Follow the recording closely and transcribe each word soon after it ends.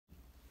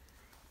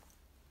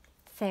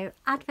So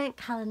advent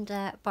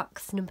calendar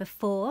box number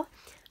 4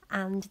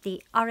 and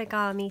the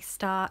origami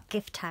star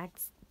gift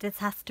tags. This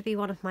has to be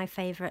one of my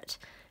favourite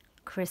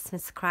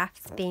Christmas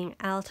crafts, being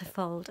able to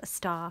fold a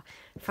star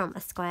from a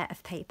square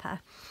of paper.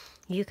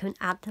 You can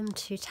add them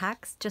to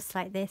tags just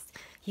like this.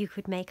 You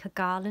could make a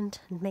garland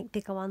and make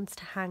bigger ones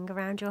to hang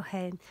around your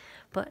home,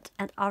 but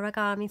an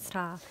origami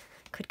star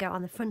could go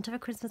on the front of a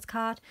Christmas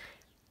card.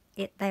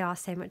 They are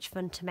so much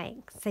fun to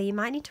make. So you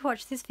might need to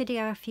watch this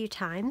video a few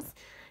times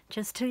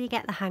just till you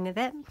get the hang of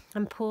it,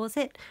 and pause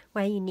it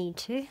where you need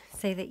to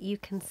so that you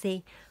can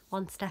see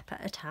one step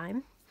at a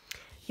time.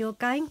 You're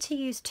going to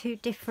use 2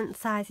 different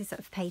sizes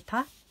of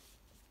paper.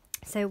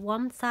 So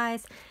one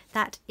size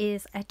that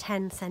is a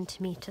 10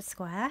 centimetre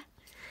square,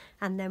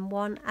 and then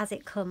one as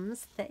it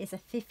comes that is a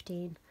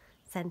 15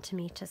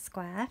 centimetre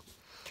square.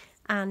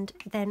 And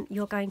then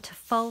you're going to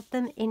fold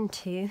them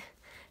into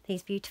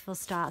these beautiful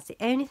stars. The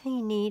only thing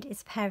you need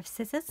is a pair of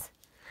scissors,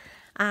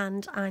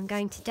 and I'm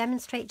going to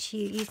demonstrate to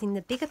you using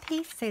the bigger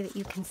piece so that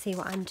you can see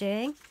what I'm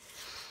doing.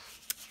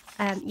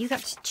 You got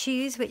to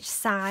choose which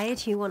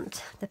side you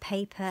want the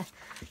paper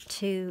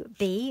to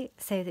be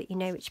so that you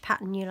know which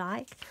pattern you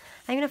like.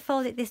 I'm going to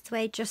fold it this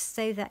way just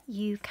so that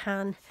you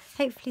can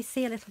hopefully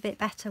see a little bit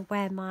better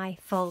where my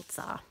folds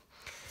are.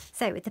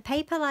 So with the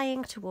paper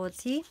lying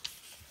towards you,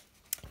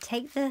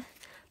 take the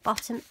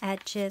bottom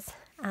edges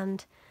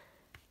and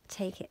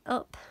take it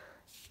up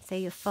so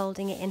you're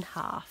folding it in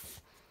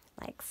half,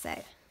 like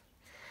so.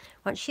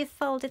 Once you've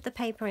folded the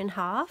paper in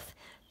half,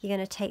 you're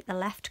going to take the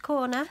left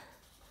corner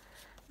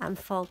and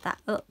fold that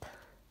up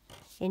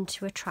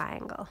into a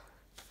triangle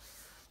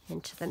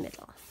into the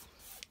middle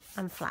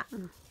and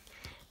flatten.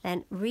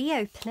 Then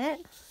reopen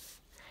it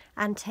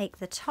and take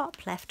the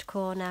top left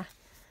corner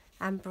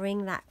and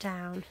bring that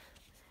down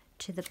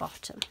to the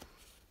bottom.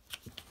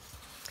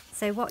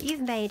 So what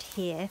you've made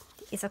here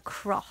is a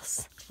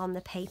cross on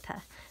the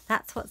paper.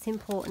 That's what's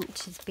important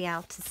to be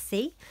able to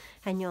see,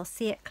 and you'll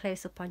see it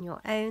close up on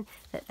your own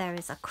that there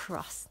is a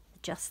cross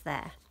just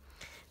there.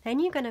 Then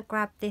you're going to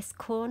grab this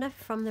corner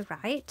from the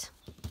right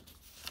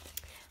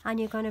and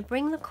you're going to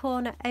bring the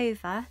corner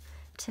over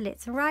till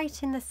it's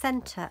right in the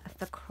centre of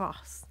the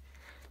cross.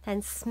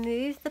 Then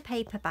smooth the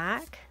paper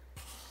back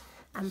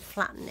and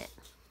flatten it,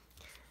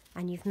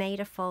 and you've made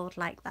a fold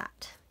like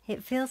that.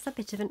 It feels a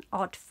bit of an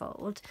odd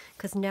fold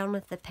because none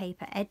of the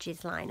paper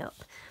edges line up,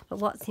 but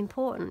what's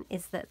important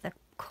is that the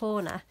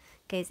corner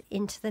goes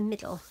into the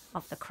middle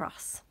of the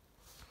cross.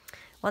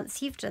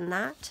 Once you've done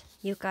that,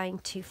 you're going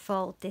to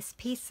fold this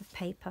piece of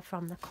paper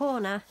from the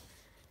corner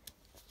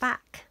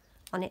back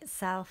on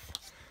itself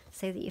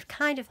so that you're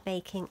kind of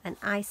making an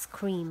ice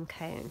cream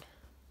cone.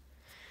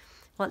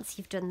 Once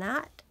you've done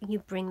that, you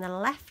bring the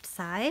left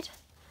side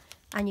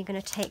and you're going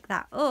to take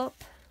that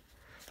up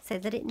so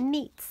that it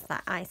meets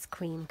that ice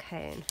cream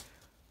cone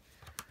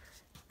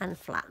and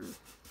flatten.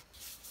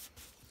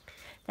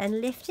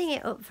 Then lifting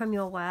it up from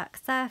your work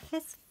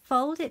surface,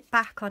 fold it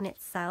back on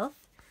itself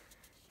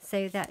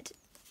so that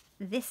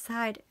this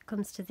side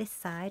comes to this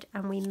side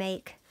and we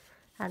make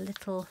a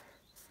little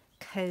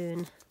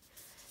cone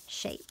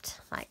shaped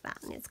like that.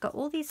 And it's got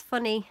all these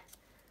funny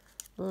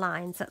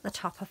lines at the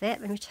top of it.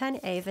 When we turn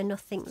it over,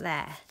 nothing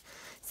there.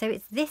 So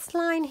it's this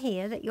line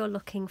here that you're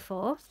looking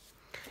for,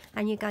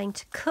 and you're going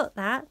to cut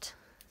that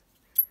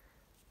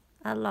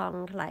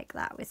along like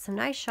that with some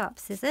nice sharp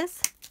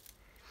scissors,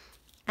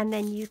 and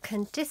then you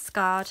can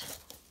discard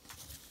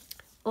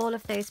all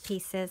of those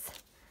pieces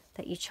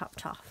that you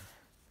chopped off.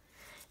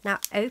 Now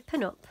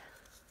open up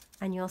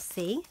and you'll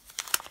see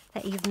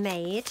that you've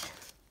made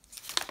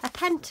a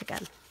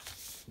pentagon,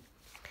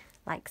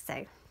 like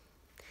so.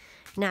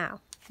 Now,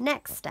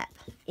 next step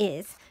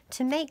is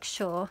to make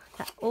sure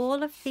that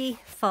all of the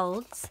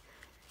folds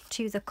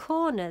to the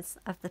corners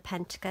of the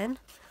pentagon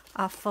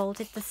are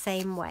folded the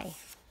same way.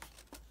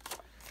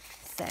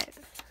 So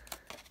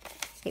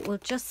it will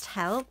just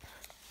help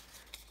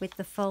with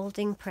the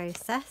folding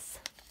process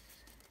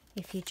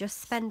if you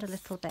just spend a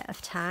little bit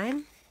of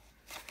time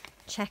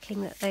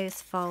checking that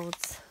those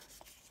folds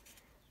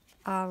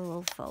are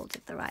all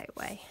folded the right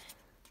way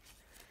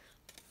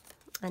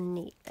and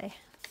neatly.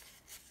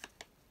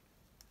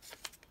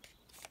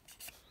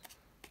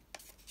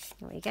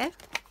 There we go.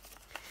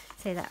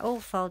 So they're all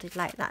folded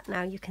like that.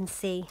 Now you can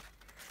see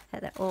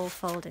that they're all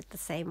folded the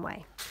same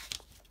way.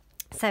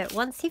 So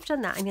once you've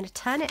done that, I'm going to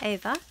turn it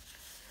over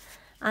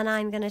and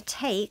I'm going to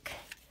take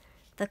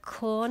the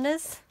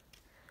corners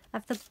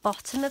of the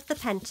bottom of the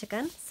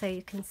pentagon, so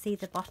you can see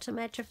the bottom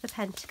edge of the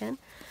pentagon,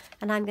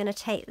 and I'm going to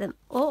take them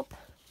up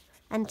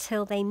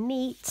until they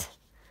meet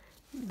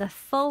the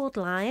fold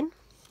line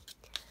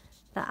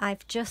that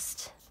I've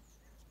just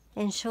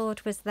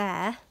ensured was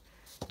there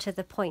to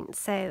the point.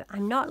 So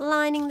I'm not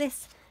lining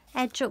this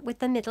edge up with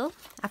the middle,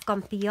 I've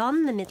gone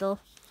beyond the middle,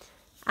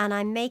 and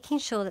I'm making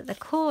sure that the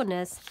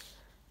corners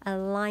are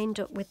lined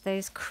up with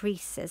those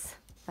creases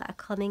that are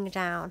coming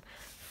down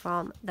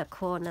from the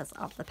corners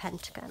of the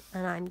pentagon.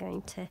 And I'm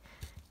going to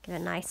give a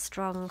nice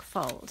strong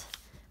fold.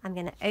 I'm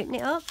going to open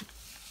it up,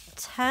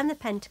 turn the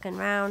pentagon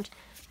round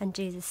and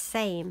do the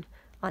same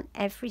on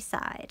every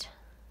side.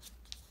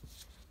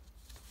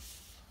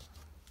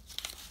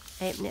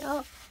 open it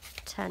up,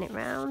 turn it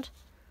round,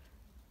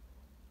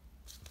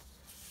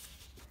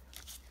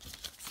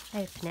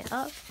 open it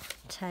up,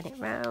 turn it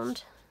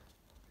round,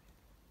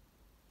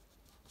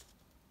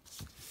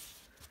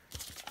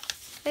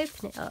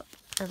 open it up,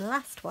 and the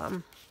last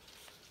one,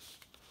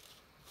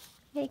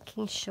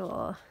 making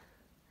sure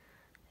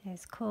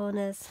those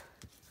corners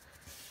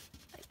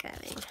are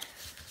going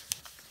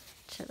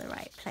to the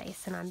right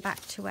place, and I'm back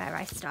to where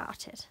I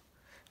started.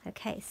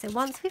 Okay, so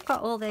once we've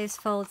got all those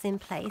folds in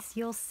place,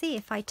 you'll see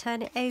if I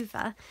turn it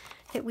over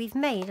that we've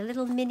made a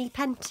little mini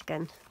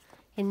pentagon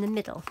in the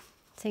middle.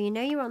 So you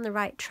know you're on the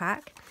right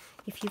track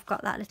if you've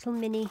got that little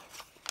mini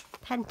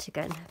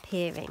pentagon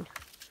appearing.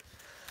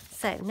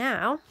 So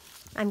now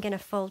I'm going to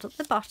fold up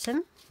the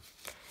bottom,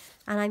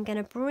 and I'm going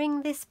to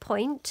bring this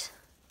point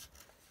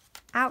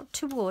out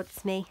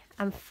towards me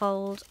and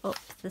fold up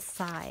the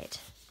side.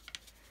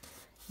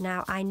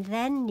 Now I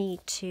then need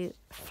to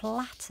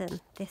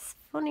flatten this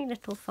funny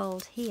little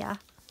fold here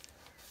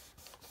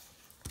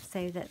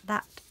so that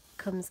that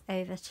comes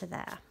over to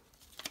there.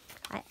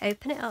 I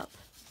open it up,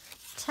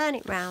 turn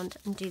it round,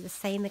 and do the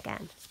same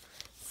again.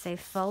 So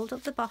fold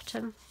up the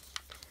bottom,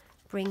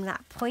 bring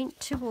that point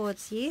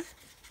towards you,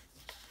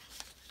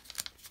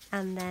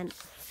 and then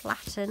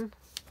flatten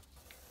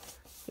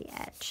the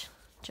edge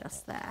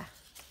just there,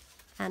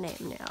 and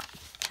open it up,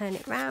 turn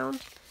it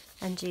round,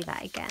 and do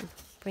that again.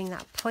 Bring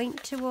that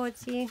point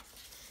towards you,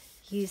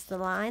 use the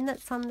line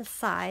that's on the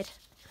side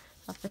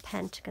of the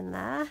pentagon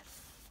there,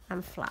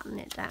 and flatten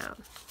it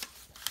down.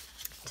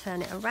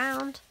 Turn it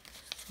around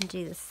and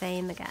do the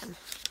same again.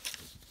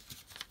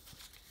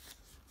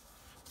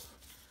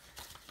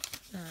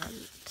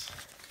 And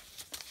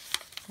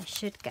I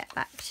should get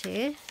back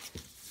to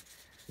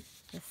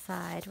the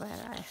side where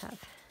I have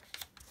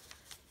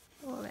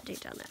already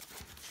done it.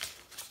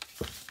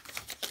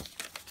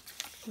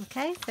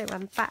 Okay, so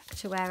I'm back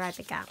to where I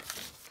began.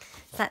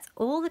 So that's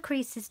all the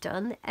creases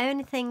done. The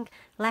only thing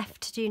left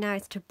to do now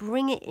is to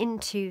bring it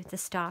into the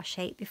star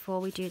shape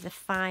before we do the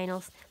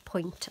final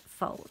point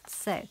folds.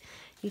 So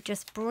you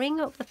just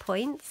bring up the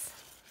points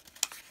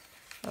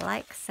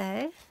like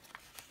so,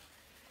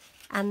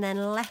 and then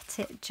let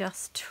it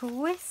just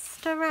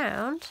twist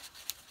around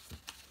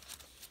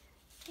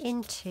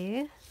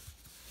into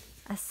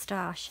a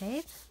star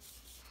shape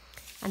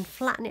and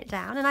flatten it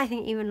down. And I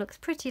think it even looks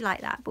pretty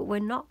like that, but we're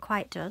not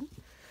quite done.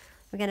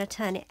 We're going to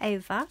turn it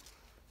over,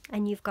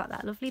 and you've got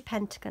that lovely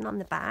pentagon on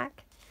the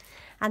back,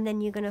 and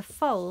then you're going to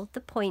fold the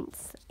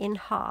points in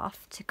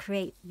half to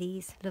create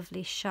these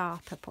lovely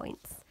sharper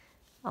points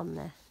on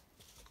the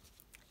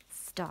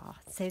star.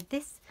 So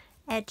this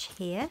edge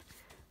here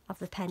of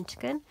the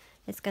pentagon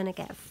is going to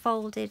get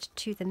folded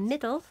to the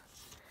middle,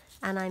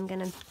 and I'm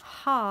going to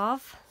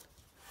halve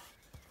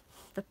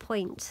the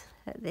point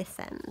at this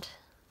end.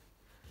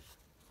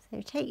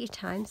 So take your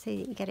time so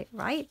that you get it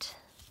right,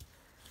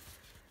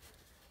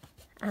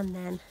 and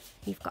then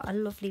you've got a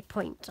lovely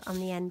point on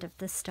the end of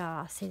the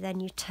star. So then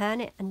you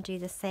turn it and do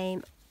the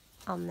same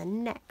on the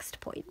next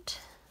point.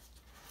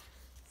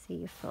 So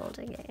you're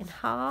folding it in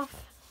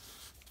half,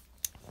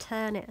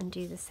 turn it and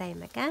do the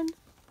same again,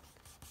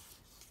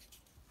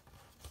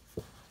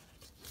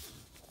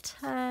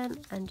 turn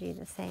and do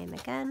the same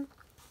again,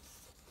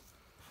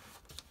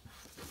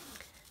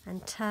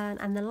 and turn.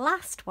 And the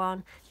last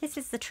one, this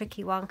is the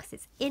tricky one because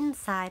it's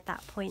inside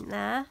that point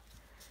there,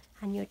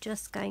 and you're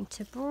just going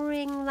to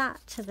bring that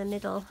to the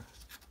middle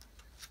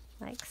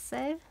like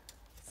so,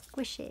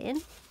 squish it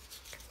in,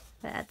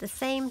 but at the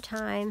same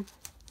time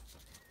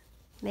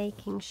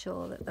making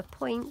sure that the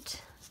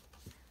point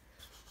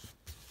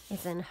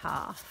is in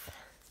half.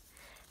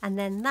 And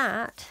then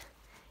that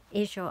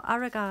is your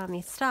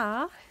origami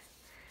star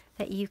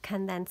that you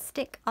can then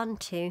stick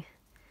onto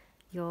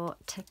your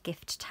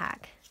gift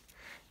tag.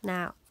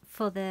 Now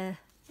for the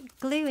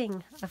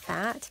gluing of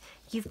that,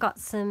 you've got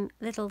some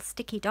little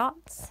sticky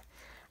dots,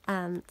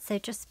 so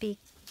just be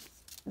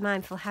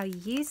mindful how you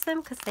use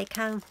them because they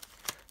can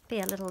be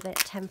a little bit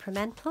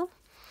temperamental.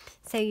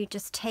 So you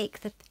just take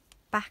the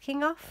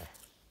backing off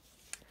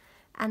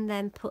and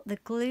then put the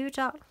glue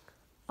dot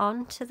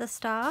onto the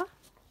star,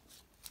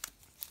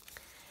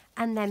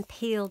 and then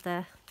peel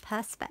the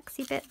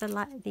perspexy bit,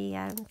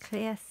 the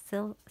clear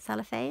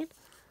cellophane.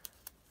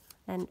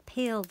 Then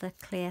peel the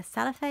clear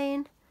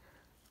cellophane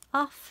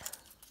off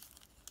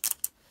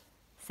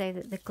so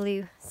that the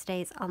glue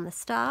stays on the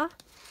star,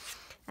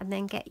 and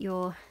then get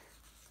your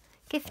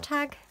gift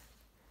tag,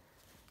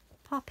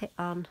 pop it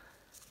on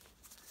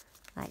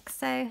like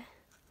so,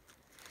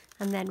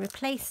 and then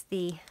replace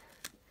the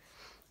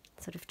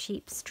sort of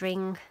cheap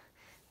string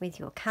with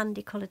your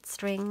candy coloured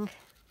string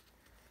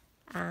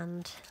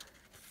and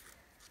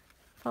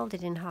fold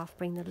it in half,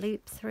 bring the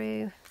loop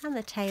through and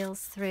the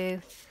tails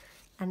through,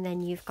 and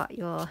then you've got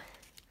your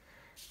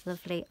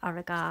lovely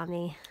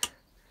origami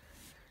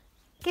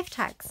gift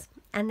tags.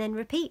 And then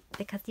repeat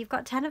because you've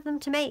got 10 of them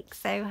to make,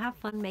 so have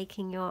fun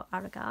making your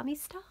origami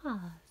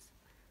stars.